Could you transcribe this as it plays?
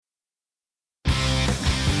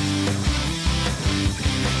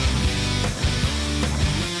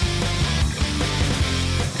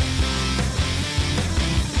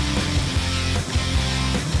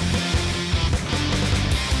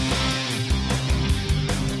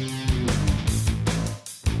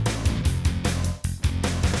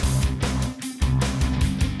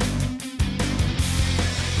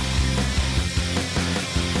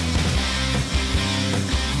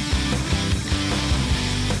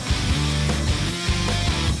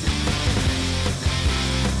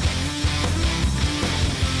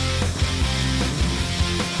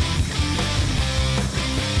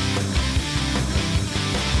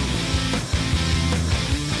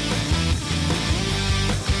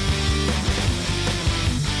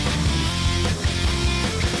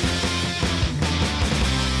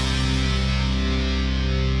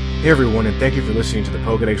Hey everyone, and thank you for listening to the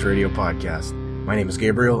Pokedex Radio Podcast. My name is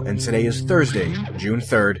Gabriel, and today is Thursday, June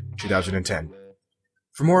 3rd, 2010.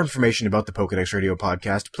 For more information about the Pokedex Radio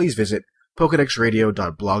Podcast, please visit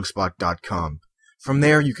pokedexradio.blogspot.com. From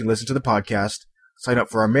there, you can listen to the podcast, sign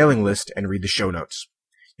up for our mailing list, and read the show notes.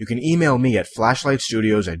 You can email me at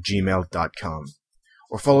flashlightstudios@gmail.com,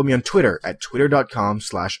 or follow me on Twitter at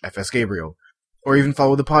twitter.com/fsgabriel, or even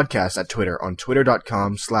follow the podcast at Twitter on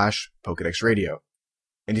twitter.com/pokedexradio.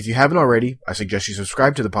 And if you haven't already, I suggest you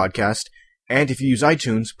subscribe to the podcast, and if you use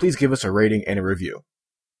iTunes, please give us a rating and a review.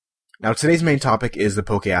 Now, today's main topic is the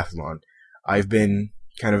Pokeathlon. I've been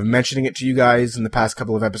kind of mentioning it to you guys in the past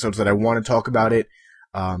couple of episodes that I want to talk about it,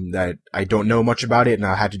 that I don't know much about it, and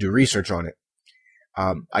I had to do research on it.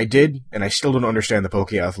 I did, and I still don't understand the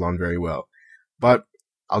Pokeathlon very well. But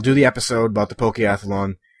I'll do the episode about the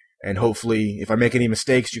Pokeathlon, and hopefully, if I make any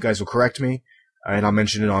mistakes, you guys will correct me, and I'll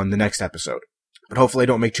mention it on the next episode. But hopefully I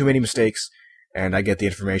don't make too many mistakes, and I get the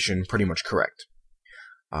information pretty much correct.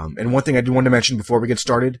 And one thing I do want to mention before we get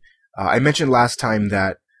started, I mentioned last time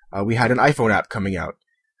that we had an iPhone app coming out,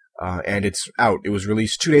 and it's out. It was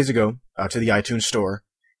released 2 days ago to the iTunes store.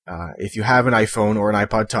 If you have an iPhone or an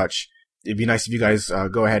iPod Touch, it'd be nice if you guys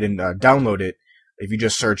go ahead and download it. If you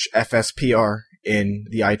just search FSPR in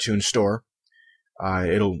the iTunes store,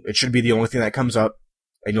 it should be the only thing that comes up,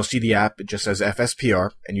 and you'll see the app. It just says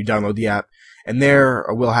FSPR, and you download the app. And there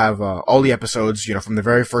we'll have all the episodes, from the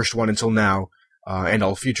very first one until now, and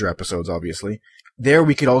all future episodes, obviously. There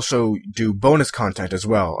we could also do bonus content as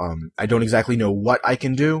well. I don't exactly know what I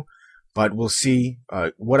can do, but we'll see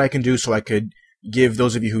what I can do so I could give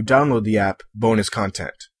those of you who download the app bonus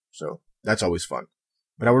content. So that's always fun.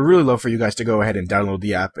 But I would really love for you guys to go ahead and download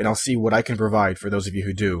the app, and I'll see what I can provide for those of you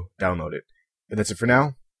who do download it. But that's it for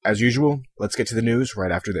now. As usual, let's get to the news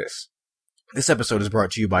right after this. This episode is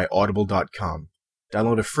brought to you by Audible.com.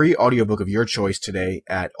 Download a free audiobook of your choice today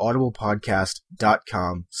at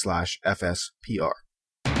audiblepodcast.com/FSPR.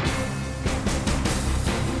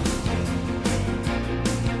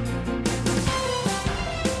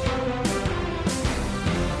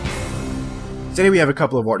 Today we have a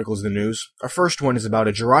couple of articles in the news. Our first one is about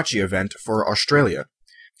a Jirachi event for Australia.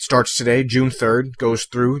 It starts today, June 3rd, goes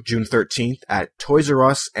through June 13th at Toys R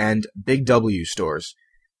Us and Big W stores.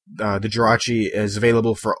 The Jirachi is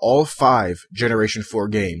available for all 5 Generation 4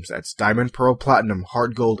 games. That's Diamond, Pearl, Platinum,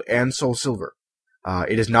 Heart Gold, and Soul Silver.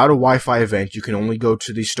 It is not a Wi-Fi event. You can only go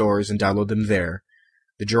to the stores and download them there.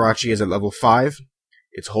 The Jirachi is at level 5.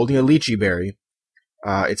 It's holding a Lychee Berry.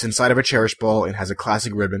 It's inside of a Cherish Ball and has a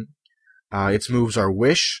classic ribbon. Its moves are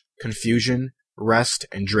Wish, Confusion, Rest,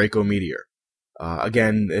 and Draco Meteor.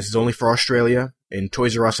 Again, this is only for Australia in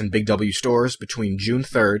Toys R Us and Big W stores between June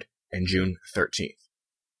 3rd and June 13th.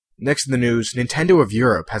 Next in the news, Nintendo of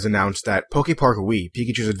Europe has announced that Pokepark Wii,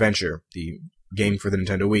 Pikachu's Adventure, the game for the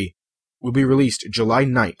Nintendo Wii, will be released July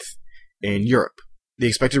 9th in Europe. The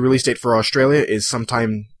expected release date for Australia is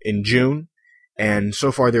sometime in June, and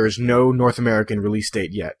so far there is no North American release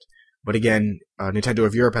date yet. But again, Nintendo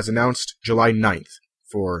of Europe has announced July 9th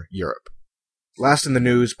for Europe. Last in the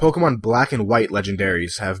news, Pokemon Black and White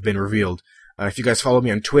Legendaries have been revealed. If you guys follow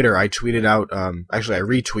me on Twitter, I tweeted out, I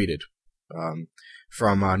retweeted,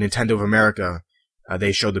 from Nintendo of America.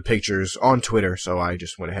 They showed the pictures on Twitter, so I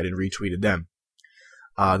just went ahead and retweeted them.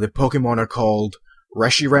 The Pokemon are called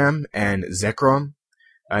Reshiram and Zekrom.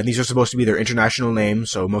 These are supposed to be their international names,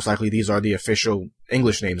 so most likely these are the official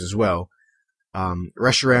English names as well.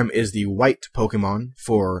 Reshiram is the white Pokemon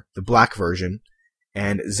for the black version,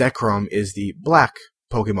 and Zekrom is the black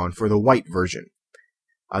Pokemon for the white version.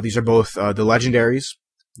 These are both the legendaries,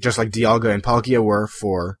 just like Dialga and Palkia were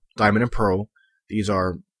for Diamond and Pearl. These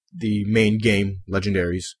are the main game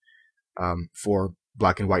legendaries for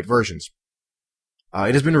black and white versions.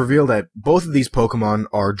 It has been revealed that both of these Pokemon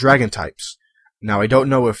are dragon types. Now, I don't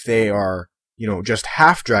know if they are, just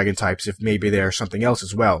half dragon types, if maybe they are something else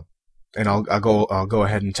as well. And I'll go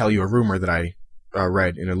ahead and tell you a rumor that I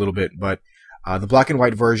read in a little bit. But the black and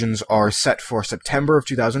white versions are set for September of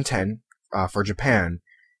 2010 for Japan,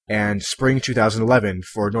 and spring 2011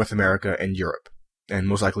 for North America and Europe, and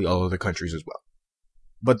most likely all other countries as well.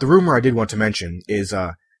 But the rumor I did want to mention is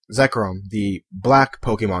Zekrom, the black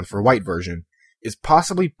Pokemon for white version, is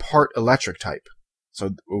possibly part electric type.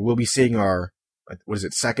 So we'll be seeing our,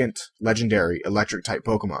 second legendary electric type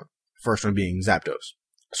Pokemon. First one being Zapdos.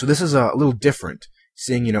 So this is a little different,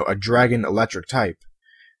 seeing, a dragon electric type.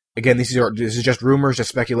 Again, this is just rumors, just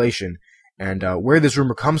speculation, and where this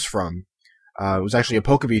rumor comes from, it was actually a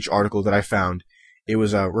PokeBeach article that I found. It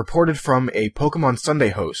was reported from a Pokemon Sunday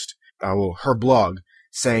host, her blog,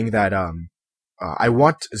 saying that I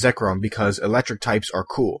want Zekrom because electric types are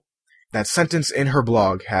cool. That sentence in her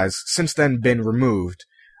blog has since then been removed,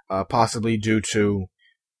 possibly due to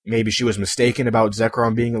maybe she was mistaken about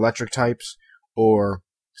Zekrom being electric types, or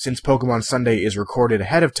since Pokemon Sunday is recorded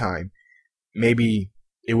ahead of time, maybe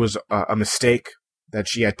it was a mistake that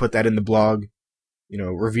she had put that in the blog,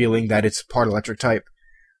 revealing that it's part electric type.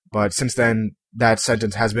 But since then, that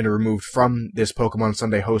sentence has been removed from this Pokemon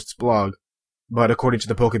Sunday host's blog. But according to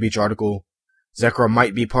the PokeBeach article, Zekrom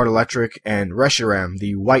might be part electric, and Reshiram,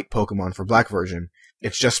 the white Pokemon for black version,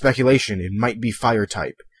 it's just speculation, it might be fire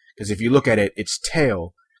type. Because if you look at it, its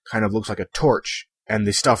tail kind of looks like a torch, and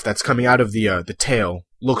the stuff that's coming out of the tail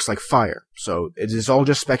looks like fire. So it is all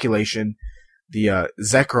just speculation. The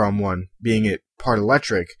Zekrom one, being it part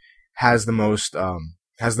electric, has the most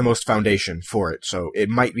foundation for it. So it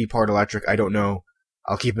might be part electric. I don't know.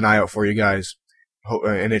 I'll keep an eye out for you guys,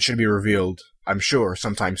 and it should be revealed, I'm sure,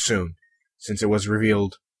 sometime soon, since it was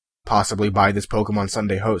revealed possibly by this Pokemon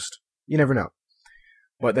Sunday host. You never know.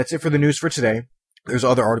 But that's it for the news for today. There's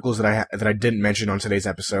other articles that I didn't mention on today's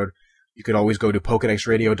episode. You could always go to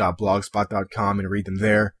pokedexradio.blogspot.com and read them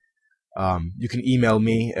there. You can email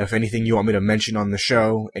me if anything you want me to mention on the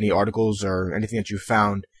show, any articles or anything that you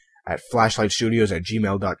found, at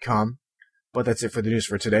flashlightstudios@gmail.com. But that's it for the news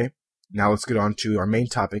for today. Now let's get on to our main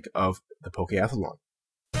topic of the Pokeathlon.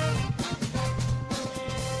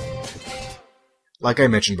 Like I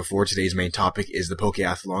mentioned before, today's main topic is the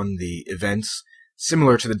Pokeathlon, the events,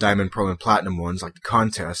 similar to the Diamond, Pearl, and Platinum ones, like the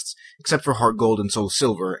contests, except for Heart Gold and Soul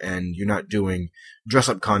Silver, and you're not doing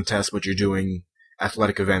dress-up contests, but you're doing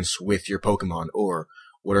athletic events with your Pokemon, or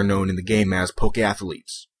what are known in the game as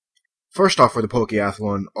Pokeathletes. First off for the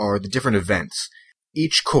Pokeathlon are the different events.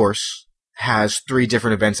 Each course has 3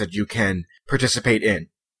 different events that you can participate in.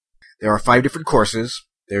 There are 5 different courses.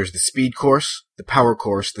 There's the Speed course, the Power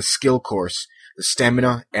course, the Skill course, the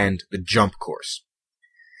Stamina, and the Jump course.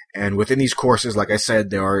 And within these courses, like I said,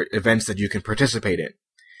 there are events that you can participate in.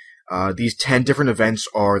 These 10 different events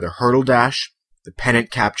are the Hurdle Dash, the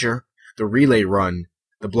Pennant Capture, the Relay Run,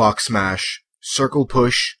 the Block Smash, Circle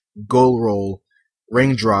Push, Goal Roll,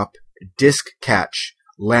 Ring Drop, Disc Catch,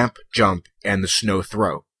 Lamp Jump, and the Snow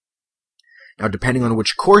Throw. Now, depending on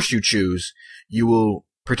which course you choose, you will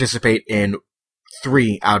participate in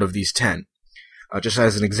 3 out of these 10. Just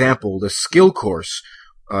as an example, the Skill course,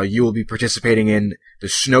 you will be participating in the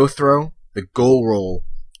Snow Throw, the Goal Roll,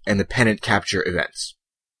 and the Pennant Capture events.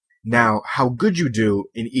 Now, how good you do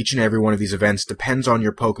in each and every one of these events depends on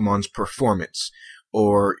your Pokemon's performance,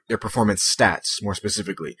 or their performance stats, more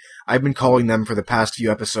specifically. I've been calling them for the past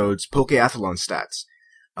few episodes Pokeathlon stats.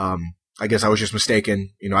 I guess I was just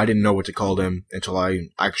mistaken. I didn't know what to call them until I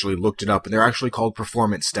actually looked it up, and they're actually called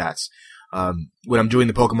performance stats. When I'm doing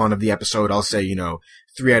the Pokemon of the episode, I'll say,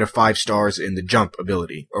 3 out of 5 stars in the jump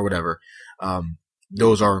ability, or whatever.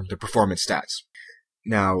 Those are the performance stats.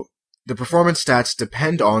 Now, the performance stats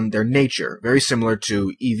depend on their nature, very similar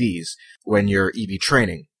to EVs when you're EV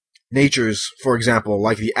training. Natures, for example,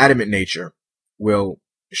 like the Adamant nature, will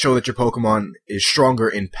show that your Pokemon is stronger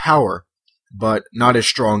in power, but not as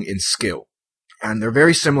strong in skill. And they're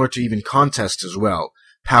very similar to even contests as well.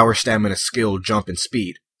 Power, stamina, skill, jump, and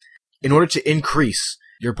speed. In order to increase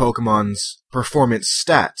your Pokemon's performance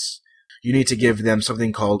stats, you need to give them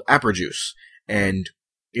something called Aperjuice. And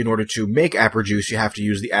in order to make Aperjuice, you have to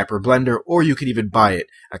use the Aper Blender, or you could even buy it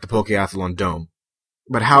at the Pokeathlon Dome.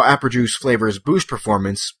 But how Aperjuice flavors boost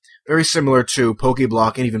performance, very similar to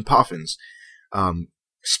Pokeblock and even Poffins.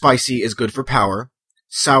 Spicy is good for power,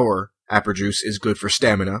 sour Aperjuice is good for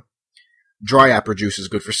stamina, dry Aperjuice is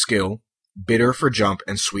good for skill, bitter for jump,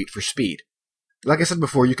 and sweet for speed. Like I said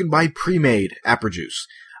before, you can buy pre-made Aperjuice.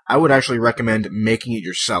 I would actually recommend making it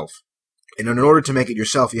yourself. And in order to make it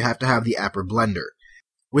yourself, you have to have the Aper Blender.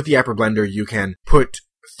 With the Aper Blender, you can put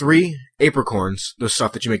 3 Apricorns, the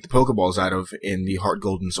stuff that you make the Pokeballs out of in the Heart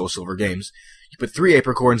Gold and Soul Silver games. You put 3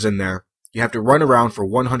 Apricorns in there. You have to run around for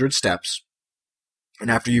 100 steps. And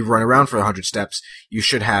after you've run around for 100 steps, you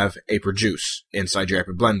should have Aperjuice inside your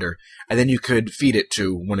Aper Blender. And then you could feed it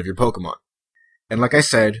to one of your Pokemon. And like I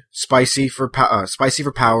said, spicy for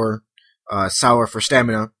power, sour for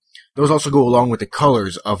stamina. Those also go along with the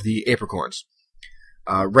colors of the Apricorns.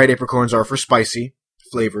 Red Apricorns are for spicy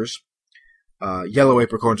flavors. Yellow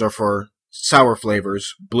Apricorns are for sour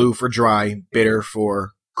flavors. Blue for dry, bitter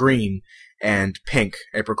for green, and pink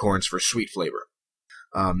Apricorns for sweet flavor.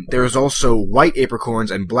 There is also white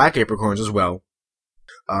Apricorns and black Apricorns as well.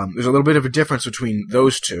 There's a little bit of a difference between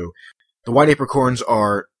those two. The white Apricorns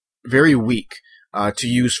are very weak to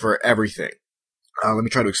use for everything. Let me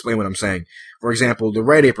try to explain what I'm saying. For example, the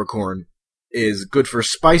red Apricorn is good for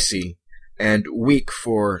spicy and weak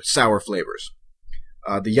for sour flavors.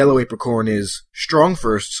 The yellow apricorn is strong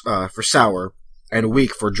for sour and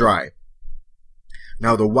weak for dry.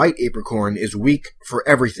 Now the white apricorn is weak for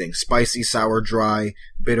everything, spicy, sour, dry,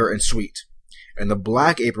 bitter, and sweet. And the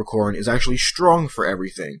black apricorn is actually strong for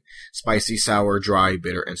everything, spicy, sour, dry,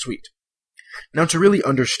 bitter, and sweet. Now to really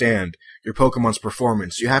understand your Pokemon's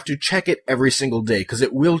performance, you have to check it every single day, because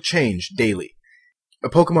it will change daily. A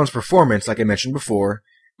Pokemon's performance, like I mentioned before,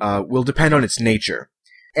 will depend on its nature.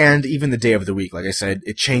 And even the day of the week, like I said,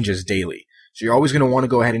 it changes daily. So you're always going to want to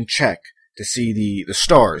go ahead and check to see the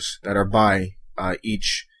stars that are by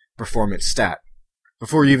each performance stat.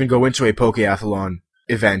 Before you even go into a Pokeathlon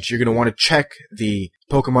event, you're going to want to check the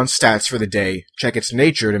Pokemon stats for the day, check its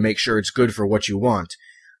nature to make sure it's good for what you want.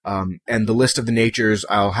 And the list of the natures,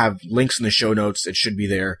 I'll have links in the show notes. It should be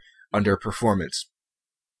there under performance.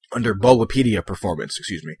 Under Bulbapedia performance,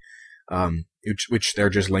 excuse me. Which they're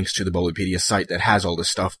just links to the Bulbapedia site that has all this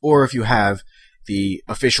stuff. Or if you have the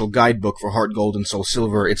official guidebook for Heart Gold and Soul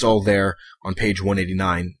Silver, it's all there on page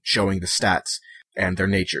 189, showing the stats and their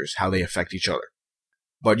natures, how they affect each other.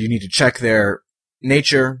 But you need to check their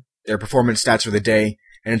nature, their performance stats for the day,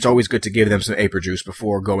 and it's always good to give them some Aper Juice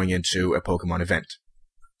before going into a Pokemon event.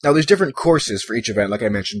 Now, there's different courses for each event, like I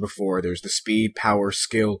mentioned before. There's the speed, power,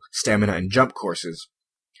 skill, stamina, and jump courses.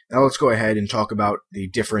 Now let's go ahead and talk about the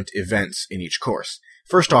different events in each course.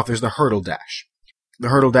 First off, there's the Hurdle Dash. The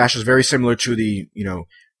Hurdle Dash is very similar to the,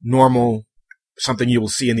 normal, something you will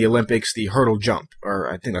see in the Olympics, the hurdle jump,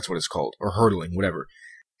 or I think that's what it's called, or hurdling, whatever.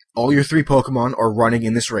 All your 3 Pokemon are running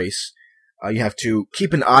in this race. You have to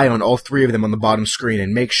keep an eye on all 3 of them on the bottom screen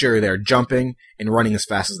and make sure they're jumping and running as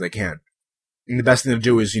fast as they can. And the best thing to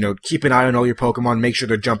do is, keep an eye on all your Pokemon, make sure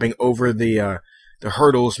they're jumping over the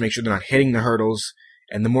hurdles, make sure they're not hitting the hurdles,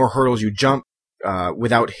 and the more hurdles you jump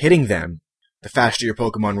without hitting them, the faster your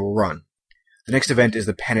Pokemon will run. The next event is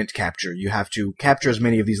the Pennant Capture. You have to capture as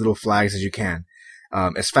many of these little flags as you can,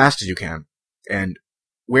 as fast as you can. And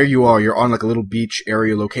where you are, you're on like a little beach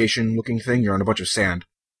area location looking thing, you're on a bunch of sand.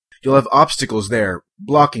 You'll have obstacles there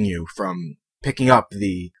blocking you from picking up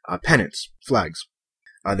the pennants, flags.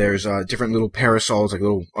 There's different little parasols, like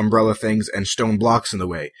little umbrella things, and stone blocks in the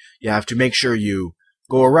way. You have to make sure you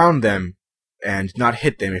go around them and not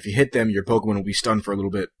hit them. If you hit them, your Pokemon will be stunned for a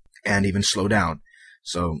little bit and even slow down.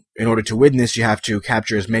 So, in order to win this, you have to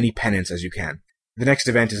capture as many pennants as you can. The next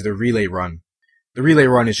event is the Relay Run. The Relay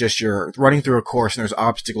Run is just you're running through a course and there's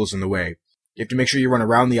obstacles in the way. You have to make sure you run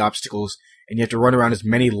around the obstacles, and you have to run around as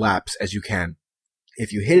many laps as you can.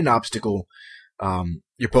 If you hit an obstacle,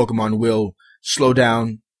 your Pokemon will slow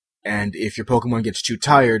down, and if your Pokemon gets too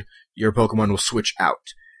tired, your Pokemon will switch out.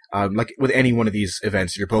 Like with any one of these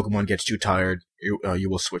events, if your Pokemon gets too tired, you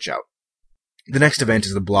will switch out. The next event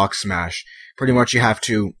is the Block Smash. Pretty much you have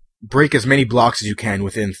to break as many blocks as you can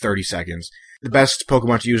within 30 seconds. The best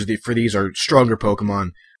Pokemon to use for these are stronger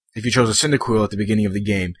Pokemon. If you chose a Cyndaquil at the beginning of the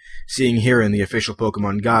game, seeing here in the official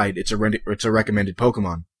Pokemon guide, it's a recommended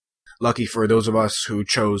Pokemon. Lucky for those of us who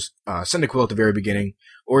chose Cyndaquil at the very beginning,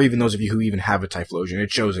 or even those of you who even have a Typhlosion,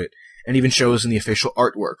 it shows it, and even shows in the official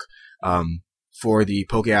artwork for the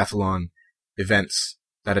Pokeathlon events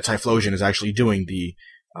that a Typhlosion is actually doing the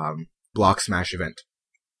Block Smash event.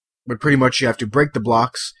 But pretty much you have to break the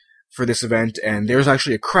blocks for this event, and there's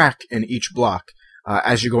actually a crack in each block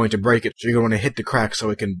as you're going to break it, so you're going to hit the crack so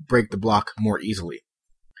it can break the block more easily.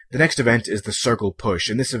 The next event is the Circle Push.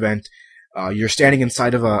 In this event, you're standing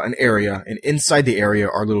inside of an area, and inside the area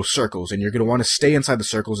are little circles, and you're going to want to stay inside the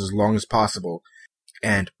circles as long as possible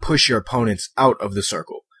and push your opponents out of the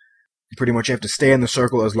circle. Pretty much you have to stay in the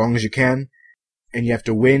circle as long as you can, and you have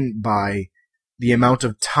to win by the amount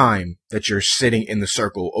of time that you're sitting in the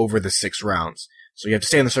circle over the 6 rounds. So you have to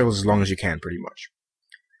stay in the circles as long as you can, pretty much.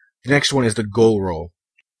 The next one is the Goal Roll,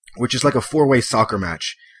 which is like a 4-way soccer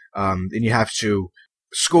match. And you have to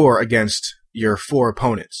score against your 4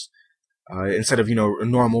 opponents. Instead of, a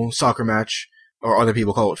normal soccer match, or other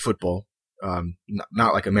people call it football.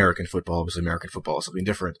 Not like American football, because American football is something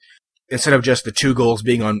different. Instead of just the 2 goals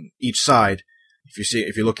being on each side,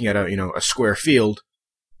 if you're looking at a square field,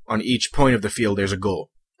 on each point of the field there's a goal,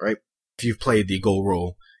 right? If you've played the Goal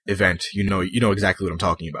Roll event, you know exactly what I'm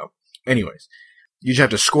talking about. Anyways, you just have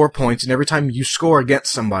to score points, and every time you score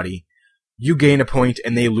against somebody, you gain a point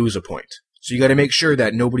and they lose a point. So you gotta make sure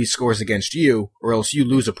that nobody scores against you, or else you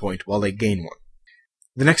lose a point while they gain one.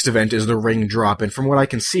 The next event is the Ring Drop, and from what I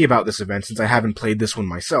can see about this event, since I haven't played this one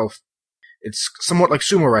myself, it's somewhat like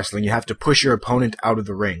sumo wrestling. You have to push your opponent out of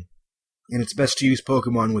the ring. And it's best to use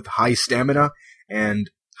Pokemon with high stamina and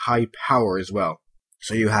high power as well.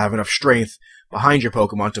 So you have enough strength behind your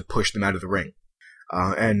Pokemon to push them out of the ring.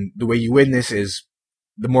 And the way you win this is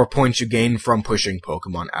the more points you gain from pushing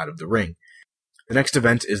Pokemon out of the ring. The next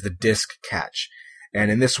event is the Disc Catch.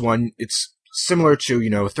 And in this one, it's similar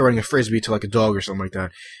to, throwing a frisbee to like a dog or something like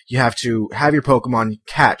that. You have to have your Pokemon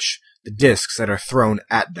catch the discs that are thrown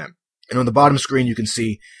at them. And on the bottom screen, you can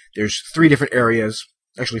see there's 4 different areas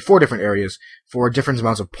for different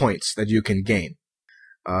amounts of points that you can gain.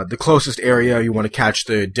 The closest area you want to catch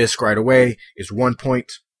the disc right away is 1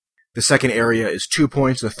 point. The second area is 2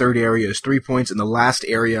 points. The third area is 3 points. And the last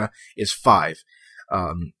area is 5.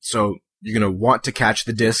 So you're going to want to catch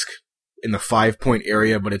the disc in the 5-point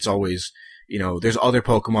area, but it's always, there's other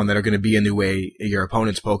Pokemon that are going to be in the way. Your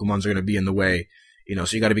opponent's Pokemons are going to be in the way,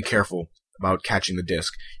 so you got to be careful about catching the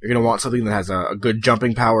disc. You're going to want something that has a good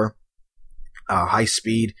jumping power, high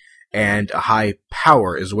speed, and a high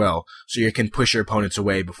power as well, so you can push your opponents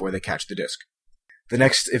away before they catch the disc. The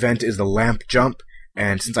next event is the Lamp Jump,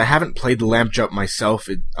 and since I haven't played the Lamp Jump myself,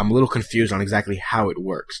 I'm a little confused on exactly how it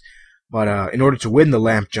works. But in order to win the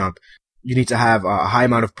Lamp Jump, you need to have a high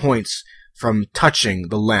amount of points from touching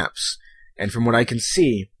the lamps. And from what I can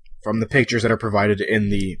see from the pictures that are provided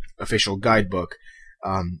in the official guidebook,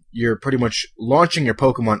 you're pretty much launching your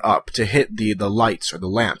Pokemon up to hit the lights or the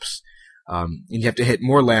lamps. And you have to hit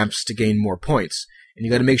more lamps to gain more points. And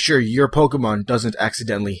you got to make sure your Pokemon doesn't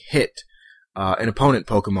accidentally hit an opponent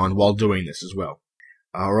Pokemon while doing this as well.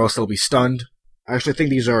 Or else they'll be stunned. I actually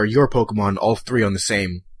think these are your Pokemon, all 3 on the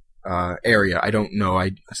same area. I don't know.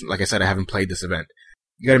 Like I said, I haven't played this event.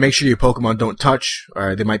 You gotta make sure your Pokemon don't touch,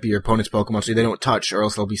 or they might be your opponent's Pokemon, so they don't touch, or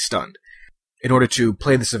else they'll be stunned. In order to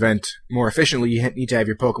play this event more efficiently, you need to have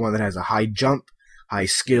your Pokemon that has a high jump, high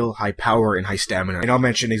skill, high power, and high stamina. And I'll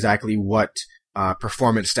mention exactly what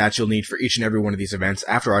performance stats you'll need for each and every one of these events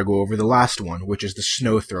after I go over the last one, which is the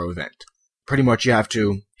Snow Throw event. Pretty much you have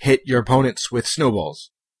to hit your opponents with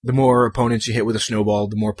snowballs. The more opponents you hit with a snowball,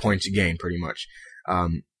 the more points you gain, pretty much.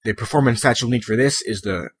 The performance stats you'll need for this is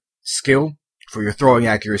the skill for your throwing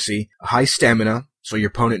accuracy, a high stamina, so your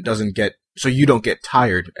opponent you don't get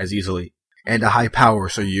tired as easily, and a high power,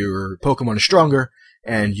 so your Pokemon is stronger,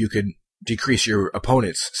 and you could decrease your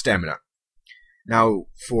opponent's stamina. Now,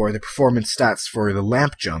 for the performance stats for the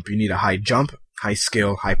Lamp Jump, you need a high jump, high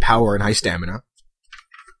skill, high power, and high stamina.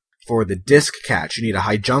 For the Disc Catch, you need a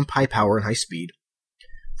high jump, high power, and high speed.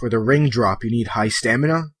 For the Ring Drop, you need high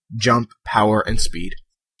stamina, jump, power, and speed.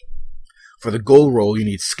 For the Goal Roll, you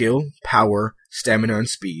need skill, power, stamina, and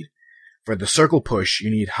speed. For the Circle Push, you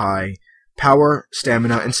need high power,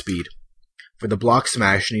 stamina, and speed. For the Block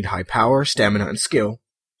Smash, you need high power, stamina, and skill.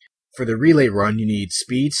 For the Relay Run, you need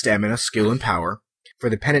speed, stamina, skill, and power. For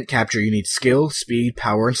the Pennant Capture, you need skill, speed,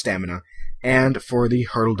 power, and stamina. And for the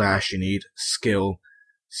Hurdle Dash, you need skill,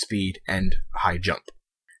 speed, and high jump.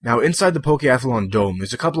 Now, inside the Pokeathlon Dome,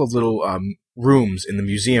 there's a couple of little rooms in the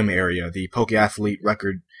museum area, the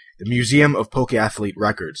Museum of Pokeathlete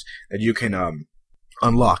Records, that you can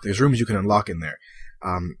unlock. There's rooms you can unlock in there.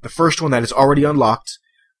 The first one that is already unlocked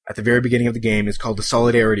at the very beginning of the game is called the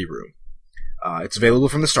Solidarity Room. It's available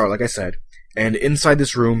from the start, like I said, and inside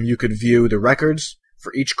this room you could view the records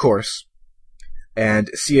for each course and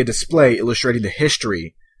see a display illustrating the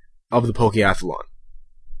history of the Pokeathlon.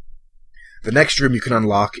 The next room you can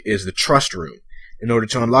unlock is the Trust Room. In order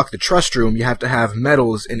to unlock the Trust Room, you have to have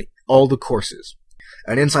medals in all the courses.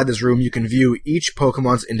 And inside this room, you can view each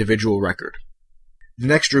Pokemon's individual record. The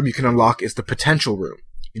next room you can unlock is the Potential Room.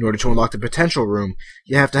 In order to unlock the Potential Room,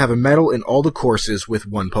 you have to have a medal in all the courses with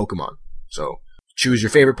one Pokemon. So, choose your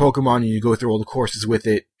favorite Pokemon and you go through all the courses with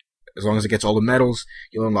it. As long as it gets all the medals,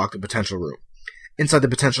 you'll unlock the Potential Room. Inside the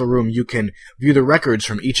Potential Room, you can view the records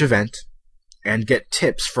from each event and get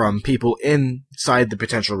tips from people inside the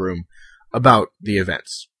Potential Room about the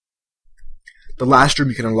events. The last room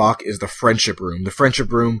you can unlock is the Friendship Room. The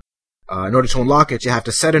Friendship Room, in order to unlock it, you have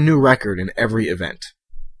to set a new record in every event.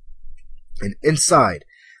 And inside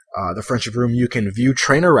the Friendship Room, you can view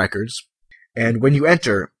trainer records, and when you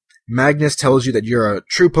enter, Magnus tells you that you're a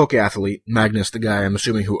true Pokeathlete. Magnus, the guy I'm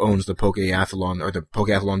assuming who owns the Pokeathlon, or the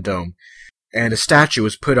Pokeathlon Dome. And a statue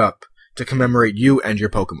is put up to commemorate you and your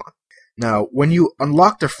Pokemon. Now, when you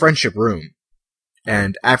unlock the Friendship Room,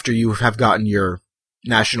 and after you have gotten your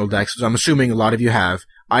National Dex, so I'm assuming a lot of you have,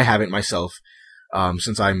 I haven't myself,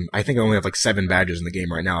 since I think I only have like 7 badges in the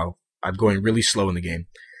game right now. I'm going really slow in the game.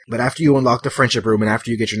 But after you unlock the Friendship Room, and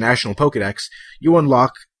after you get your National Pokedex, you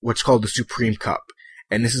unlock what's called the Supreme Cup.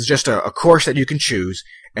 And this is just a course that you can choose,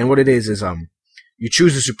 and what it is you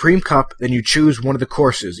choose the Supreme Cup, then you choose one of the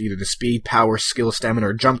courses, either the Speed, Power, Skill, Stamina,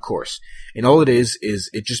 or Jump course. And all it is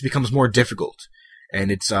it just becomes more difficult,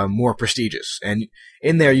 and it's more prestigious. And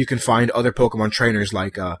in there you can find other Pokemon trainers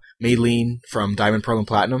like Maylene from Diamond, Pearl, and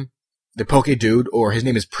Platinum, the Poke Dude, or his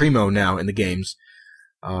name is Primo now in the games,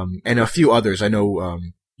 and a few others. I know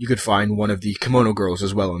you could find one of the Kimono Girls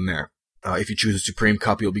as well in there. If you choose a Supreme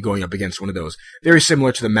Cup, you'll be going up against one of those. Very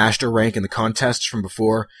similar to the Master rank in the contests from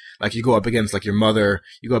before. Like, you go up against, like, your mother,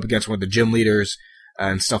 you go up against one of the gym leaders,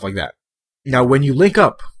 and stuff like that. Now, when you link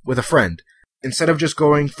up with a friend, instead of just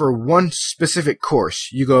going for one specific course,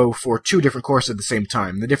 you go for 2 different courses at the same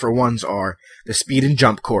time. The different ones are the Speed and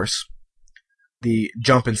Jump course, the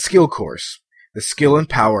Jump and Skill course, the Skill and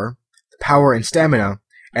Power, the Power and Stamina,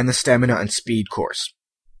 and the Stamina and Speed course.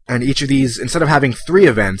 And each of these, instead of having 3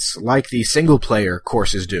 events, like the single-player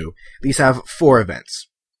courses do, these have 4 events.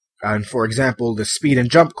 And for example, the Speed and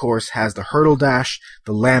Jump course has the Hurdle Dash,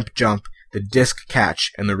 the Lamp Jump, the Disc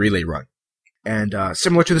Catch, and the Relay Run. And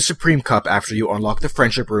similar to the Supreme Cup, after you unlock the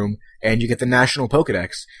Friendship Room and you get the National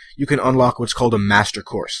Pokédex, you can unlock what's called a Master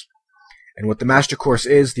Course. And what the Master Course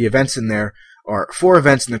is, the events in there are 4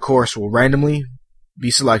 events in the course will randomly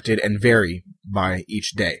be selected and vary by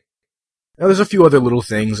each day. Now, there's a few other little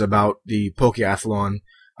things about the Pokeathlon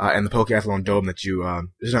and the Pokeathlon Dome that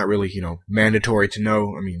is not really, mandatory to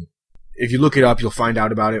know. I mean, if you look it up, you'll find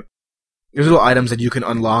out about it. There's little items that you can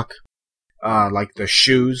unlock, like the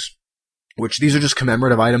shoes, which these are just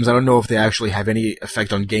commemorative items. I don't know if they actually have any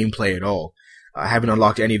effect on gameplay at all. I haven't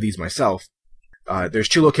unlocked any of these myself. There's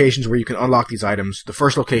 2 locations where you can unlock these items. The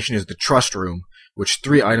first location is the Trust Room, which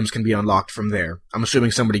 3 items can be unlocked from there. I'm assuming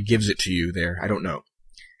somebody gives it to you there. I don't know.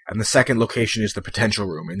 And the second location is the Potential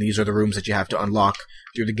Room, and these are the rooms that you have to unlock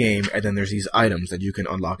through the game, and then there's these items that you can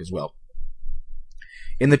unlock as well.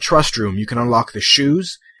 In the Trust Room, you can unlock the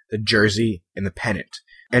shoes, the jersey, and the pennant.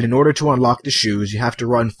 And in order to unlock the shoes, you have to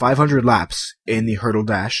run 500 laps in the Hurdle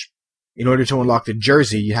Dash. In order to unlock the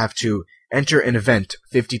jersey, you have to enter an event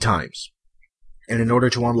 50 times. And in order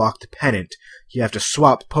to unlock the pennant, you have to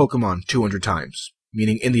swap Pokemon 200 times.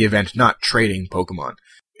 Meaning in the event, not trading Pokemon.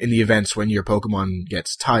 In the events when your Pokemon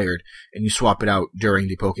gets tired, and you swap it out during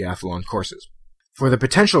the Pokeathlon courses. For the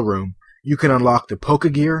Potential Room, you can unlock the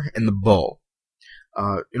Pokegear and the Ball.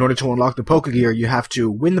 In order to unlock the Pokegear, you have to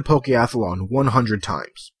win the Pokeathlon 100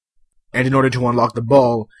 times. And in order to unlock the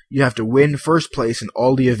Ball, you have to win first place in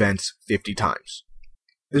all the events 50 times.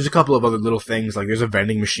 There's a couple of other little things, like there's a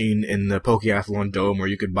vending machine in the Pokeathlon Dome where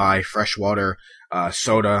you could buy fresh water,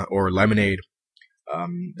 soda, or lemonade.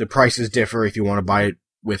 The prices differ if you want to buy it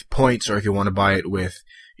with points or if you want to buy it with,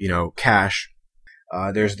 cash.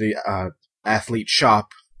 There's the Athlete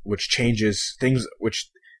Shop, which changes things, which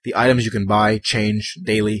the items you can buy change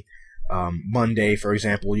daily. Monday, for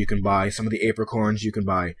example, you can buy some of the apricorns. You can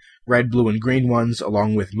buy red, blue, and green ones,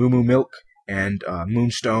 along with Moo Moo Milk and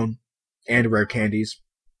Moonstone and rare candies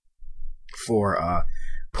for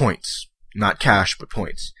points. Not cash, but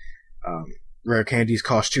points. Rare candies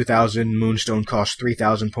cost 2,000, Moonstone costs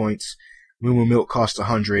 3,000 points, Moo Moo Milk costs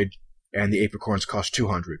 100, and the apricorns cost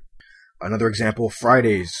 200. Another example,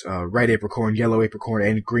 Fridays, red apricorn, yellow apricorn,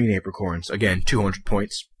 and green apricorns. Again, 200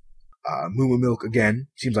 points. Moo Moo Milk, again,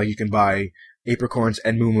 seems like you can buy apricorns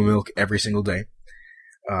and Moo Moo Milk every single day.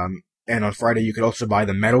 And on Friday, you could also buy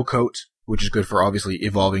the Metal Coat, which is good for obviously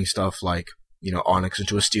evolving stuff like, Onyx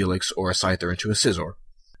into a Steelix or a Scyther into a Scizor,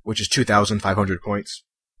 which is 2,500 points.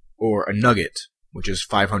 Or a Nugget, which is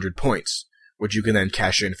 500 points, which you can then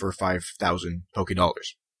cash in for 5,000 Poké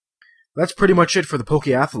Dollars. That's pretty much it for the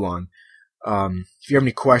Pokeathlon. If you have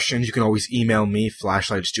any questions, you can always email me,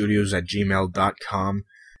 flashlightstudios@gmail.com.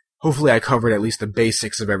 Hopefully I covered at least the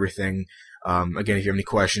basics of everything. Again, if you have any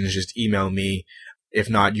questions, just email me.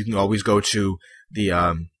 If not, you can always go to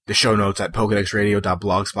the show notes at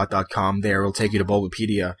pokedexradio.blogspot.com. There it'll take you to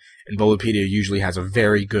Bulbapedia, and Bulbapedia usually has a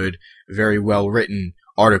very good, very well-written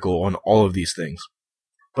article on all of these things.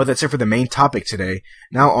 But that's it for the main topic today.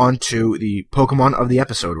 Now on to the Pokemon of the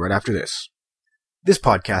episode right after this. This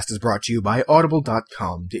podcast is brought to you by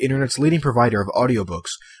Audible.com, the internet's leading provider of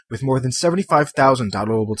audiobooks, with more than 75,000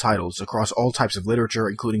 downloadable titles across all types of literature,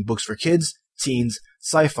 including books for kids, teens,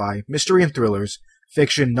 sci-fi, mystery and thrillers,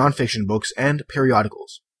 fiction, non-fiction books, and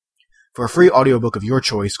periodicals. For a free audiobook of your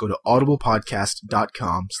choice, go to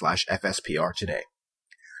audiblepodcast.com/FSPR today.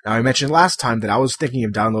 Now, I mentioned last time that I was thinking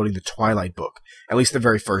of downloading the Twilight book, at least the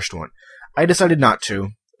very first one. I decided not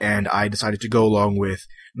to, and I decided to go along with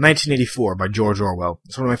 1984 by George Orwell.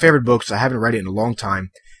 It's one of my favorite books. I haven't read it in a long time,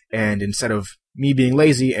 and instead of me being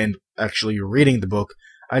lazy and actually reading the book,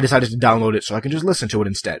 I decided to download it so I can just listen to it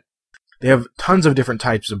instead. They have tons of different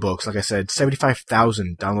types of books. Like I said,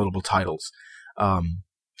 75,000 downloadable titles.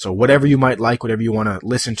 So whatever you might like, whatever you want to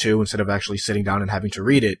listen to, instead of actually sitting down and having to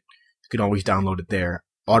read it, you can always download it there.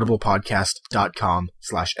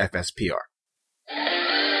 audiblepodcast.com/FSPR.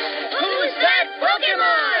 Who's that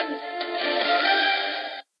Pokemon?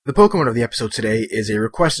 The Pokemon of the episode today is a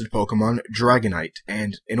requested Pokemon, Dragonite,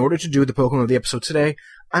 and in order to do the Pokemon of the episode today,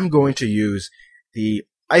 I'm going to use the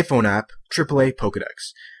iPhone app, AAA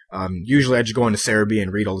Pokedex. Usually I just go into Cerebi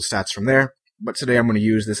and read all the stats from there, but today I'm going to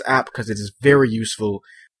use this app because it is very useful.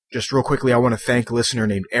 Just real quickly, I want to thank a listener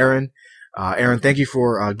named Aaron. Aaron, thank you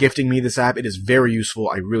for gifting me this app. It is very useful.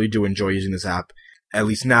 I really do enjoy using this app. At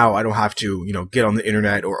least now I don't have to, get on the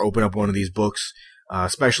internet or open up one of these books.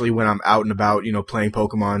 Especially when I'm out and about, playing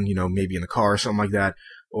Pokemon, maybe in the car or something like that,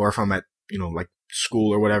 or if I'm at, like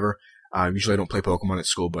school or whatever. Usually I don't play Pokemon at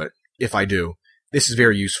school, but if I do, this is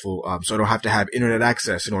very useful. So I don't have to have internet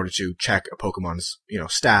access in order to check a Pokemon's,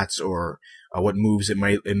 stats or what moves it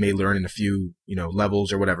may learn in a few,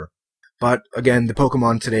 levels or whatever. But again, the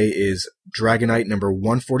Pokemon today is Dragonite number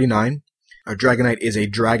 149. Dragonite is a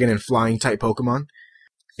dragon and flying type Pokemon.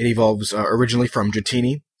 It evolves originally from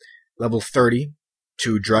Dratini, level 30.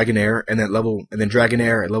 To Dragonair, and then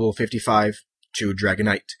Dragonair at level 55 to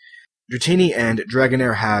Dragonite. Dratini and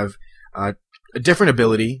Dragonair have a different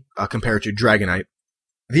ability compared to Dragonite.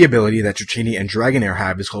 The ability that Dratini and Dragonair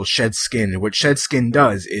have is called Shed Skin, and what Shed Skin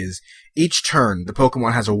does is, each turn, the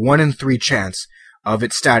Pokemon has a 1 in 3 chance of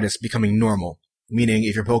its status becoming normal, meaning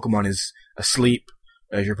if your Pokemon is asleep,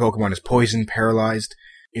 if your Pokemon is poisoned, paralyzed,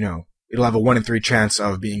 it'll have a 1 in 3 chance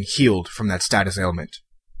of being healed from that status ailment.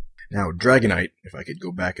 Now, Dragonite, if I could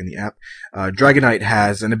go back in the app, Dragonite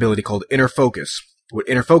has an ability called Inner Focus. What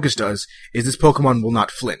Inner Focus does is this Pokemon will not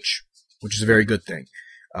flinch, which is a very good thing.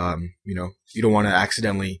 You don't want to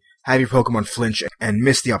accidentally have your Pokemon flinch and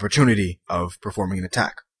miss the opportunity of performing an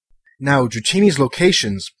attack. Now, Dratini's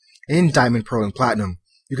locations in Diamond, Pearl, and Platinum,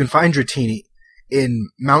 you can find Dratini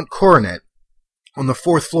in Mount Coronet, on the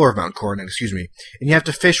 4th floor of Mount Coronet, and you have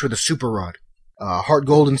to fish with a Super Rod. Heart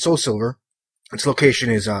Gold and Soul Silver, its location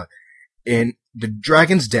is, in the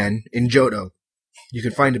Dragon's Den in Johto. You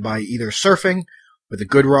can find it by either surfing with a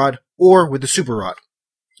good rod or with the Super Rod.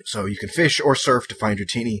 So you can fish or surf to find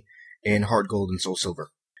Dratini in Heart Gold and Soul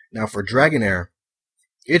Silver. Now for Dragonair,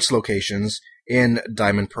 its locations in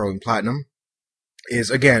Diamond, Pearl, and Platinum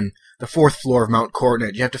is, again, the 4th floor of Mount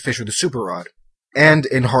Coronet. You have to fish with a Super Rod. And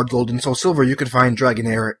in Heart Gold and Soul Silver, you can find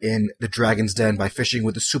Dragonair in the Dragon's Den by fishing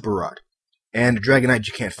with a Super Rod. And Dragonite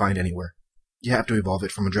you can't find anywhere. You have to evolve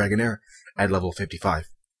it from a Dragonair at level 55.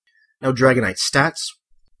 Now, Dragonite's stats.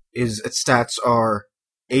 Its stats are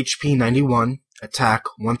HP 91, Attack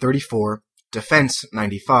 134, Defense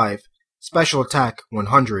 95, Special Attack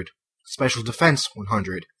 100, Special Defense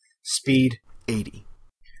 100, Speed 80.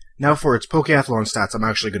 Now for its Pokeathlon stats, I'm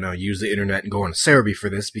actually going to use the internet and go on Cerebi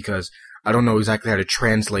for this because I don't know exactly how to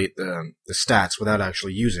translate the stats without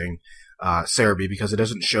actually using Cerebi because it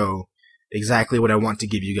doesn't show exactly what I want to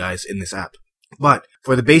give you guys in this app. But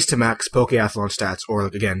for the base to max Pokeathlon stats, or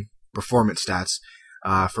again, performance stats,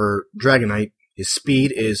 for Dragonite, his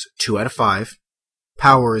speed is 2 out of 5,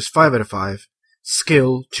 power is 5 out of 5,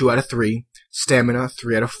 skill 2 out of 3, stamina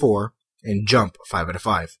 3 out of 4, and jump 5 out of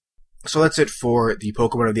 5. So that's it for the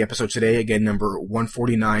Pokemon of the episode today. Again, number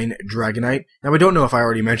 149, Dragonite. Now I don't know if I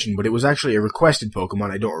already mentioned, but it was actually a requested Pokemon.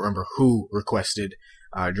 I don't remember who requested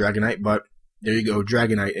Dragonite, but there you go,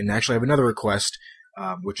 Dragonite. And actually I have another request,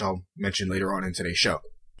 which I'll mention later on in today's show.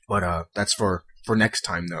 But that's for next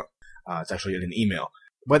time, though. It's actually in an email.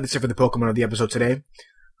 But that's it for the Pokemon of the episode today.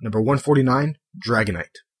 Number 149,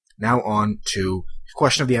 Dragonite. Now on to the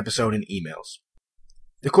question of the episode and emails.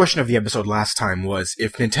 The question of the episode last time was,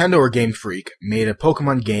 if Nintendo or Game Freak made a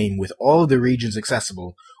Pokemon game with all of the regions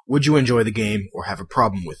accessible, would you enjoy the game or have a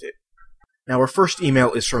problem with it? Now, our first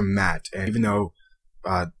email is from Matt, and even though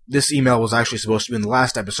this email was actually supposed to be in the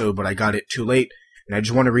last episode, but I got it too late, and I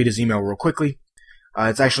just want to read his email real quickly.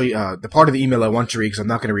 It's actually the part of the email I want to read, because I'm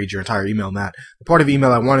not going to read your entire email, Matt. The part of the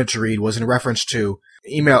email I wanted to read was in reference to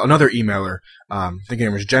another emailer, I think it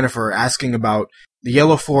was Jennifer, asking about the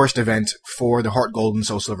Yellow Forest event for the Heart Gold and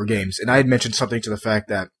Soul Silver games. And I had mentioned something to the fact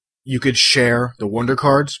that you could share the Wonder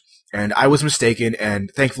Cards, and I was mistaken,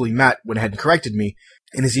 and thankfully Matt went ahead and corrected me.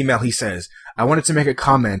 In his email he says, I wanted to make a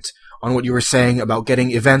comment on what you were saying about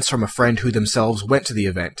getting events from a friend who themselves went to the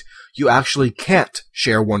event. You actually can't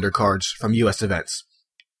share Wonder Cards from US events.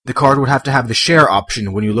 The card would have to have the share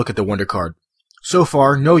option when you look at the Wonder Card. So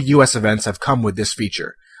far, no US events have come with this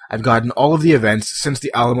feature. I've gotten all of the events since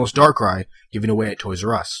the Alamos Darkrai given away at Toys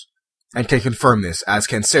R Us, and can confirm this, as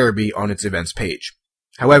can Cerebi on its events page.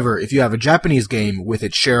 However, if you have a Japanese game with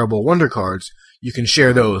its shareable Wonder Cards, you can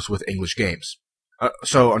share those with English games.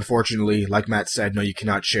 So, unfortunately, like Matt said, no, you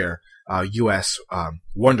cannot share US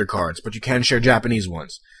Wonder Cards, but you can share Japanese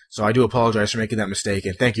ones. So I do apologize for making that mistake,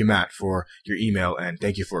 and thank you, Matt, for your email, and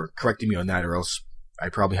thank you for correcting me on that, or else I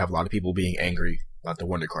probably have a lot of people being angry about the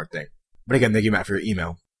Wonder Card thing. But again, thank you, Matt, for your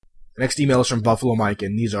email. The next email is from Buffalo Mike,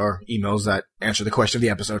 and these are emails that answer the question of the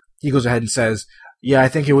episode. He goes ahead and says, yeah, I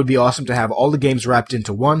think it would be awesome to have all the games wrapped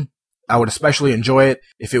into one. I would especially enjoy it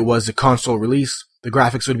if it was a console release. The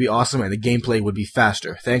graphics would be awesome and the gameplay would be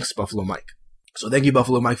faster. Thanks, Buffalo Mike. So thank you,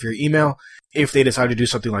 Buffalo Mike, for your email. If they decide to do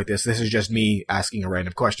something like this is just me asking a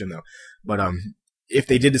random question, though. But if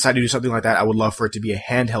they did decide to do something like that, I would love for it to be a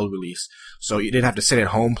handheld release. So you didn't have to sit at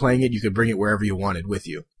home playing it. You could bring it wherever you wanted with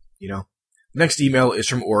you, you know? Next email is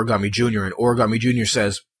from Origami Jr., and Origami Jr.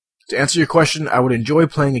 says, to answer your question, I would enjoy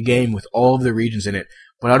playing a game with all of the regions in it,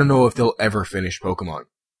 but I don't know if they'll ever finish Pokemon.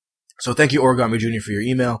 So thank you, Origami Jr., for your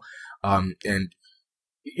email. And,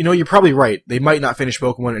 you know, you're probably right. They might not finish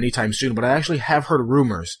Pokemon anytime soon, but I actually have heard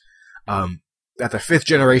rumors that the 5th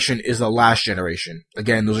generation is the last generation.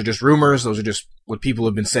 Again, those are just rumors. Those are just what people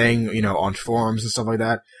have been saying, you know, on forums and stuff like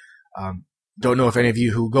that. Don't know if any of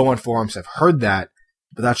you who go on forums have heard that,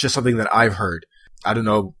 but that's just something that I've heard. I don't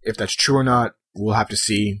know if that's true or not. We'll have to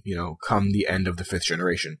see, you know, come the end of the 5th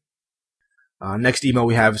generation. Next email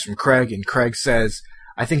we have is from Craig, and Craig says,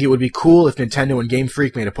 I think it would be cool if Nintendo and Game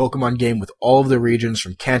Freak made a Pokemon game with all of the regions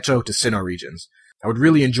from Kanto to Sinnoh regions. I would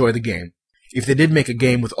really enjoy the game. If they did make a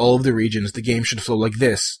game with all of the regions, the game should flow like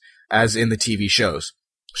this, as in the TV shows.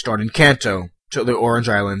 Start in Kanto, to the Orange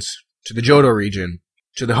Islands, to the Johto region,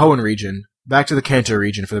 to the Hoenn region, back to the Kanto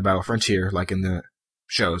region for the Battle Frontier, like in the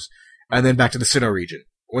shows, and then back to the Sinnoh region.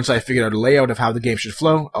 Once I figured out a layout of how the game should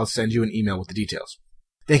flow, I'll send you an email with the details.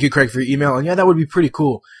 Thank you, Craig, for your email, and yeah, that would be pretty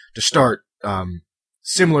cool to start,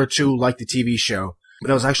 similar to like the TV show.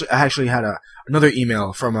 But I actually had another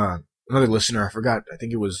email from another listener. I forgot. I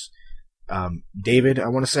think it was David, I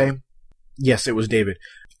want to say. Yes, it was David.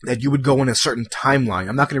 That you would go in a certain timeline.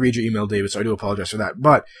 I'm not going to read your email, David, so I do apologize for that.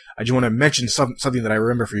 But I just want to mention something that I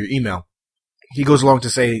remember for your email. He goes along to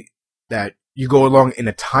say that you go along in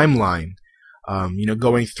a timeline, you know,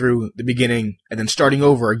 going through the beginning and then starting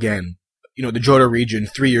over again, you know, the Johto region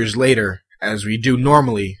 3 years later, as we do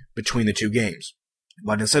normally between the two games.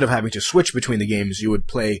 But instead of having to switch between the games, you would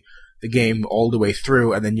play the game all the way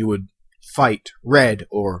through, and then you would fight Red,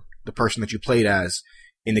 or the person that you played as,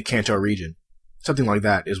 in the Kanto region. Something like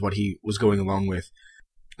that is what he was going along with.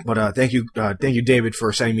 But thank you, David,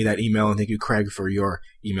 for sending me that email, and thank you, Craig, for your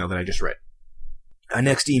email that I just read. Our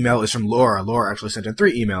next email is from Laura. Laura actually sent in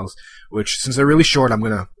 3 emails, which, since they're really short, I'm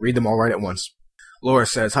going to read them all right at once. Laura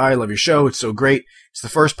says, hi, I love your show. It's so great. It's the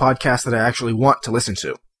first podcast that I actually want to listen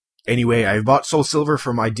to. Anyway, I bought Soul Silver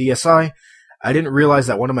for my DSi. I didn't realize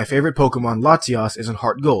that one of my favorite Pokemon, Latias, is in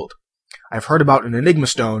Heart Gold. I've heard about an Enigma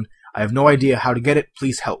Stone. I have no idea how to get it.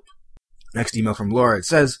 Please help. Next email from Laura. It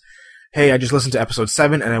says, hey, I just listened to episode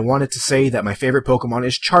 7, and I wanted to say that my favorite Pokemon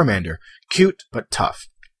is Charmander. Cute, but tough.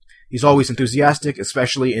 He's always enthusiastic,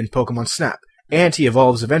 especially in Pokemon Snap, and he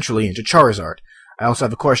evolves eventually into Charizard. I also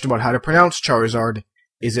have a question about how to pronounce Charizard.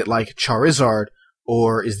 Is it like Charizard,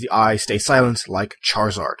 or is the I stay silent like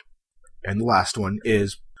Charizard? And the last one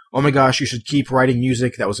is, oh my gosh, you should keep writing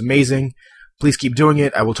music. That was amazing. Please keep doing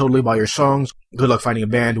it. I will totally buy your songs. Good luck finding a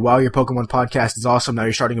band. Wow, your Pokemon podcast is awesome. Now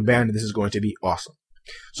you're starting a band, and this is going to be awesome.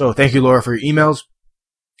 So thank you, Laura, for your emails.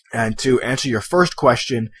 And to answer your first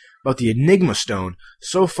question about the Enigma Stone,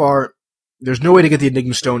 so far, there's no way to get the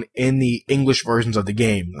Enigma Stone in the English versions of the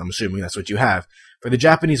game. I'm assuming that's what you have. For the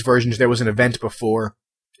Japanese versions, there was an event before,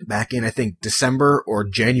 back in, I think, December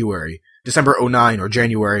 09 or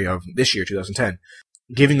January of this year, 2010,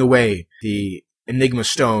 giving away the Enigma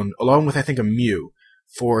Stone, along with, I think, a Mew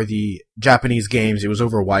for the Japanese games. It was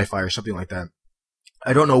over Wi-Fi or something like that.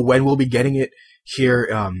 I don't know when we'll be getting it here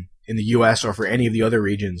in the US or for any of the other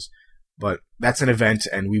regions, but that's an event,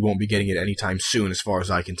 and we won't be getting it anytime soon, as far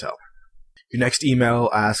as I can tell. Your next email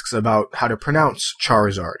asks about how to pronounce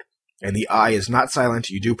Charizard, and the I is not silent.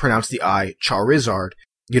 You do pronounce the I, Charizard.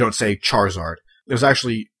 You don't say Charizard. There's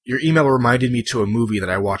actually, your email reminded me to a movie that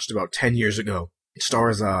I watched about 10 years ago. It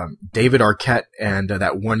stars David Arquette and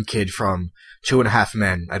that one kid from 2.5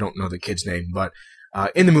 Men. I don't know the kid's name, but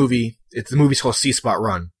in the movie, the movie's called C-Spot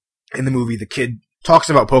Run. In the movie, the kid talks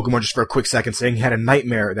about Pokemon just for a quick second, saying he had a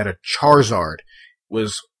nightmare that a Charizard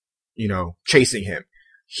was, chasing him.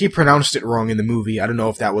 He pronounced it wrong in the movie. I don't know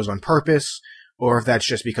if that was on purpose, or if that's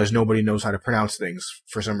just because nobody knows how to pronounce things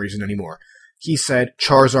for some reason anymore. He said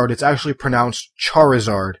Charizard. It's actually pronounced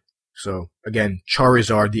Charizard. So, again,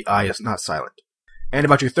 Charizard, the I is not silent. And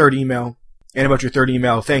about your third email,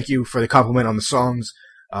 thank you for the compliment on the songs.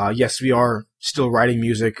 Yes, we are still writing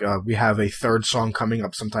music. We have a third song coming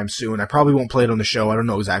up sometime soon. I probably won't play it on the show. I don't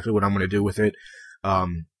know exactly what I'm going to do with it.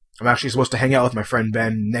 I'm actually supposed to hang out with my friend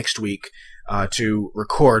Ben next week to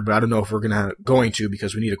record, but I don't know if we're going to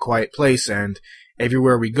because we need a quiet place, and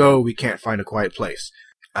everywhere we go, we can't find a quiet place.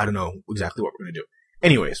 I don't know exactly what we're going to do.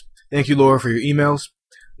 Anyways, thank you, Laura, for your emails.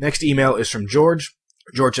 Next email is from George.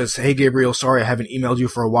 George says, "Hey, Gabriel, sorry I haven't emailed you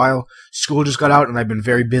for a while. School just got out and I've been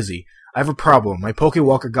very busy. I have a problem. My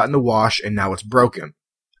Pokewalker got in the wash and now it's broken.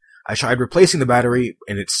 I tried replacing the battery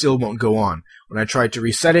and it still won't go on. When I tried to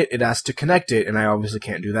reset it, it asked to connect it and I obviously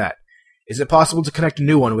can't do that. Is it possible to connect a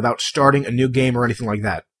new one without starting a new game or anything like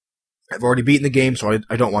that? I've already beaten the game, so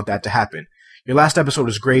I don't want that to happen. Your last episode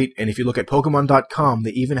is great, and if you look at Pokemon.com,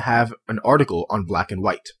 they even have an article on Black and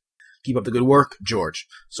White. Keep up the good work, George."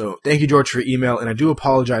 So thank you, George, for your email, and I do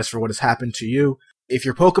apologize for what has happened to you. If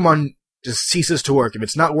your Pokemon just ceases to work, if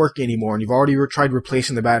it's not working anymore, and you've already tried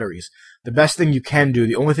replacing the batteries, the best thing you can do,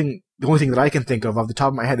 the only thing that I can think of off the top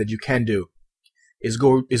of my head that you can do, is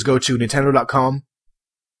go to Nintendo.com,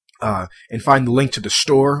 and find the link to the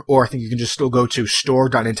store, or I think you can just still go to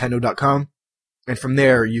store.nintendo.com, and from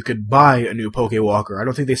there you could buy a new Pokewalker. I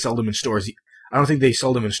don't think they sell them in stores.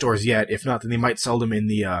 Yet. If not, then they might sell them in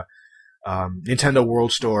the Nintendo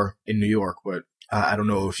World Store in New York, but I don't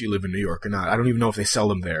know if you live in New York or not. I don't even know if they sell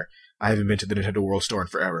them there. I haven't been to the Nintendo World Store in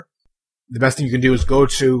forever. The best thing you can do is go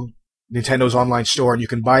to Nintendo's online store, and you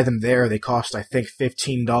can buy them there. They cost, I think,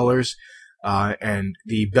 $15, and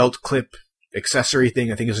the belt clip accessory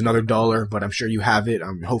thing, I think, is another $1, but I'm sure you have it.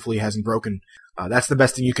 Hopefully it hasn't broken. That's the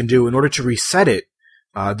best thing you can do. In order to reset it,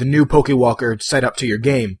 the new Pokewalker set up to your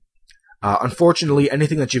game, unfortunately,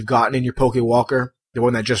 anything that you've gotten in your Pokewalker, the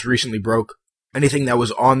one that just recently broke, anything that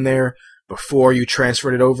was on there before you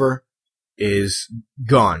transferred it over is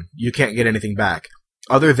gone. You can't get anything back.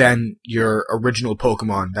 Other than your original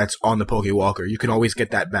Pokemon that's on the Pokewalker. You can always get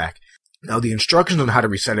that back. Now, the instructions on how to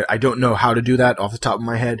reset it, I don't know how to do that off the top of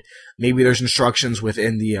my head. Maybe there's instructions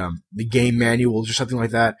within the game manuals or something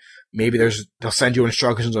like that. Maybe they'll send you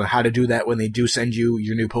instructions on how to do that when they do send you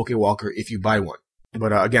your new Pokewalker if you buy one.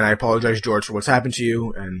 But again, I apologize, George, for what's happened to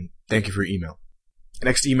you, and thank you for your email. The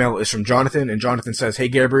next email is from Jonathan, and Jonathan says, "Hey,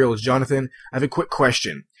 Gabriel, it's Jonathan. I have a quick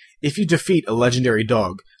question. If you defeat a legendary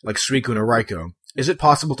dog, like Suicune or Raikou, is it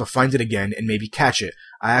possible to find it again and maybe catch it?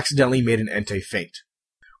 I accidentally made an Entei faint."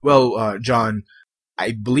 Well, John,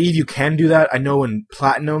 I believe you can do that. I know in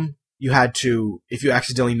Platinum, you had to, if you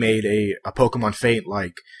accidentally made a Pokemon faint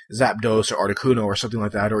like Zapdos or Articuno or something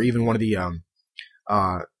like that, or even one of the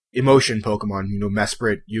emotion Pokemon,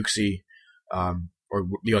 Mesprit, Uxie, or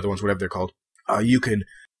the other ones, whatever they're called, you can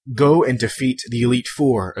go and defeat the Elite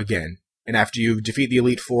Four again. And after you defeat the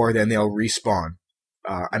Elite Four, then they'll respawn.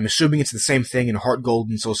 I'm assuming it's the same thing in Heart Gold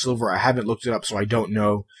and Soul Silver. I haven't looked it up, so I don't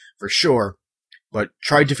know for sure. But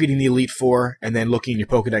try defeating the Elite Four and then looking in your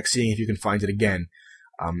Pokedex, seeing if you can find it again.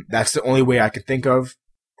 That's the only way I can think of.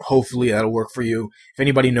 Hopefully that'll work for you. If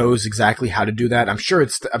anybody knows exactly how to do that, I'm sure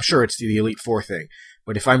it's the Elite Four thing.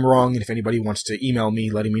 But if I'm wrong, and if anybody wants to email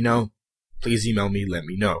me letting me know, please email me, let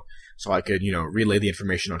me know, so I could, relay the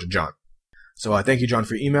information onto John. So thank you, John,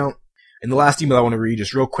 for your email. And the last email I want to read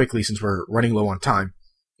just real quickly since we're running low on time.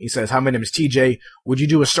 He says, "Hi, my name is TJ. Would you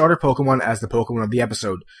do a starter Pokemon as the Pokemon of the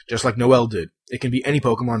episode, just like Noel did? It can be any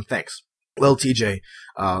Pokemon, thanks." Well, TJ,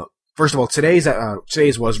 first of all, today's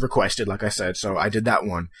was requested, like I said, so I did that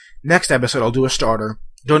one. Next episode, I'll do a starter.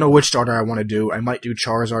 Don't know which starter I want to do. I might do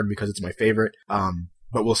Charizard because it's my favorite,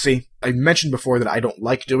 but we'll see. I mentioned before that I don't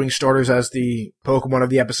like doing starters as the Pokemon of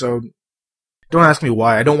the episode. Don't ask me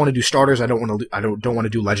why. I don't want to do starters. I don't want to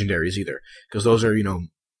do legendaries either, because those are,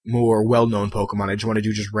 more well-known Pokemon. I just want to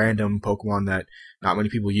do just random Pokemon that not many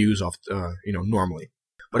people use normally.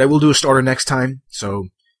 But I will do a starter next time, so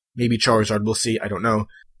maybe Charizard, we'll see, I don't know.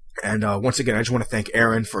 And once again, I just want to thank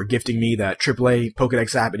Aaron for gifting me that AAA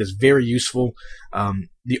Pokedex app. It is very useful.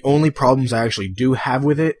 The only problems I actually do have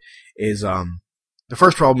with it is, the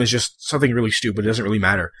first problem is just something really stupid. It doesn't really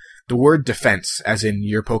matter. The word defense, as in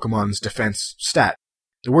your Pokemon's defense stat,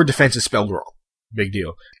 the word defense is spelled wrong. Big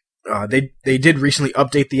deal. They did recently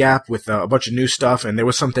update the app with a bunch of new stuff, and there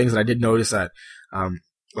was some things that I did notice that,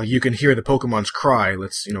 like you can hear the Pokemon's cry.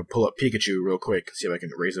 Let's, pull up Pikachu real quick, see if I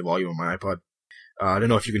can raise the volume on my iPod. I don't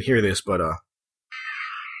know if you can hear this, but, I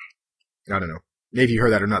don't know. Maybe you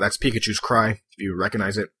heard that or not. That's Pikachu's cry, if you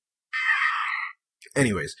recognize it.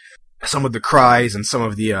 Anyways, some of the cries and some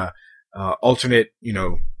of the, alternate,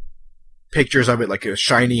 pictures of it, like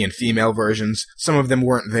shiny and female versions. Some of them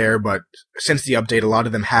weren't there, but since the update, a lot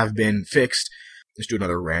of them have been fixed. Let's do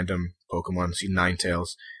another random Pokemon. See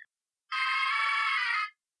Ninetales.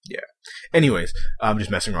 Yeah. Anyways, I'm just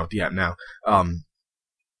messing around with the app now.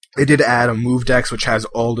 They did add a move dex, which has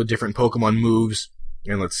all the different Pokemon moves.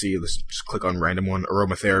 And let's just click on random one,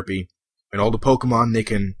 Aromatherapy. And all the Pokemon, they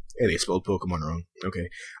can Hey, they spelled Pokemon wrong. Okay.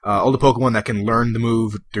 All the Pokemon that can learn the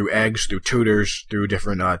move through eggs, through tutors, through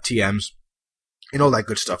different TMs, and all that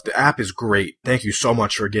good stuff. The app is great. Thank you so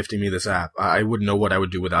much for gifting me this app. I wouldn't know what I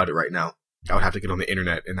would do without it right now. I would have to get on the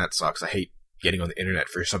internet, and that sucks. I hate getting on the internet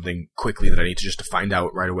for something quickly that I need to find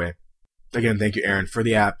out right away. Again, thank you, Aaron, for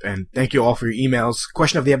the app, and thank you all for your emails.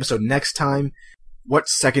 Question of the episode next time: what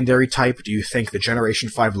secondary type do you think the Generation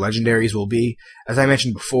 5 Legendaries will be? As I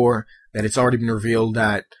mentioned before, that it's already been revealed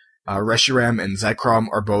that Reshiram and Zekrom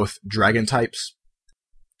are both Dragon types.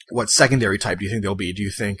 What secondary type do you think they'll be? Do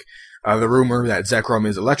you think the rumor that Zekrom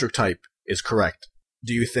is Electric type is correct?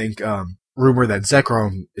 Do you think rumor that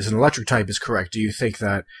Zekrom is an Electric type is correct? Do you think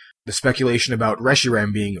that the speculation about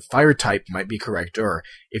Reshiram being a Fire type might be correct? Or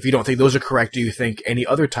if you don't think those are correct, do you think any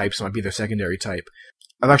other types might be their secondary type?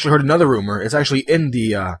 I've actually heard another rumor. It's actually in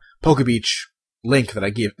the Pokebeach link that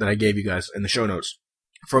I gave you guys in the show notes.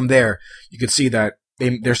 From there, you can see that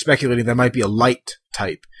they're speculating there might be a Light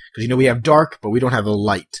type. Because, we have Dark, but we don't have a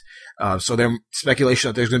Light. So there's speculation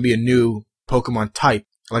that there's going to be a new Pokemon type,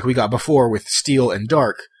 like we got before with Steel and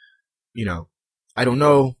Dark. I don't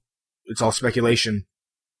know. It's all speculation.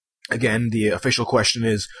 Again, the official question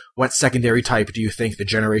is, what secondary type do you think the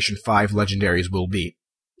Generation 5 Legendaries will be?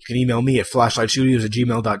 You can email me at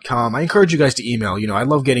flashlightstudios@gmail.com. I encourage you guys to email. I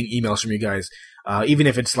love getting emails from you guys. Even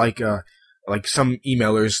if it's like some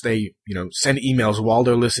emailers, they, send emails while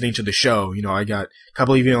they're listening to the show. I got a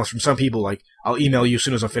couple of emails from some people, like, I'll email you as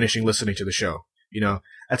soon as I'm finishing listening to the show.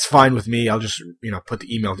 That's fine with me. I'll just, put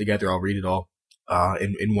the email together. I'll read it all,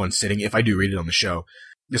 in one sitting, if I do read it on the show.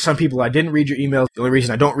 There's some people I didn't read your emails. The only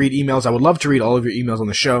reason I don't read emails, I would love to read all of your emails on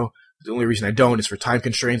the show. The only reason I don't is for time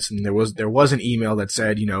constraints. And there was an email that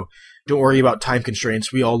said, don't worry about time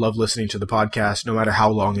constraints. We all love listening to the podcast, no matter how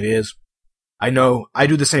long it is. I know I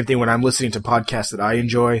do the same thing when I'm listening to podcasts that I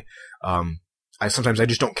enjoy. Sometimes I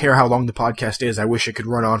just don't care how long the podcast is. I wish it could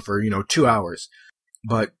run on for, 2 hours.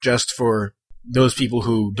 But just for those people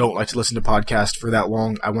who don't like to listen to podcasts for that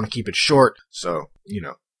long, I want to keep it short. So,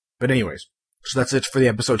 But anyways, so that's it for the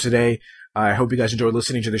episode today. I hope you guys enjoyed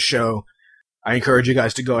listening to the show. I encourage you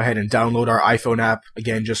guys to go ahead and download our iPhone app.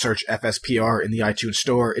 Again, just search FSPR in the iTunes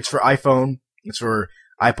store. It's for iPhone, it's for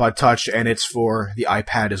iPod Touch, and it's for the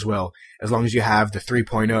iPad as well, as long as you have the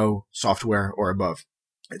 3.0 software or above.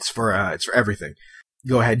 It's for everything.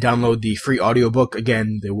 Go ahead, download the free audiobook.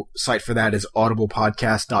 Again, the site for that is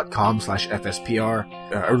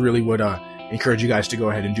audiblepodcast.com/FSPR. I really would encourage you guys to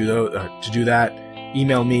go ahead and do that.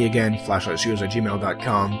 Email me again,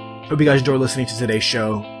 flashlightstudios@gmail.com. Hope you guys enjoyed listening to today's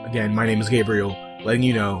show. Again, my name is Gabriel, letting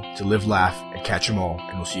you know to live, laugh, and catch 'em all,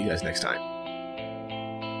 and we'll see you guys next time.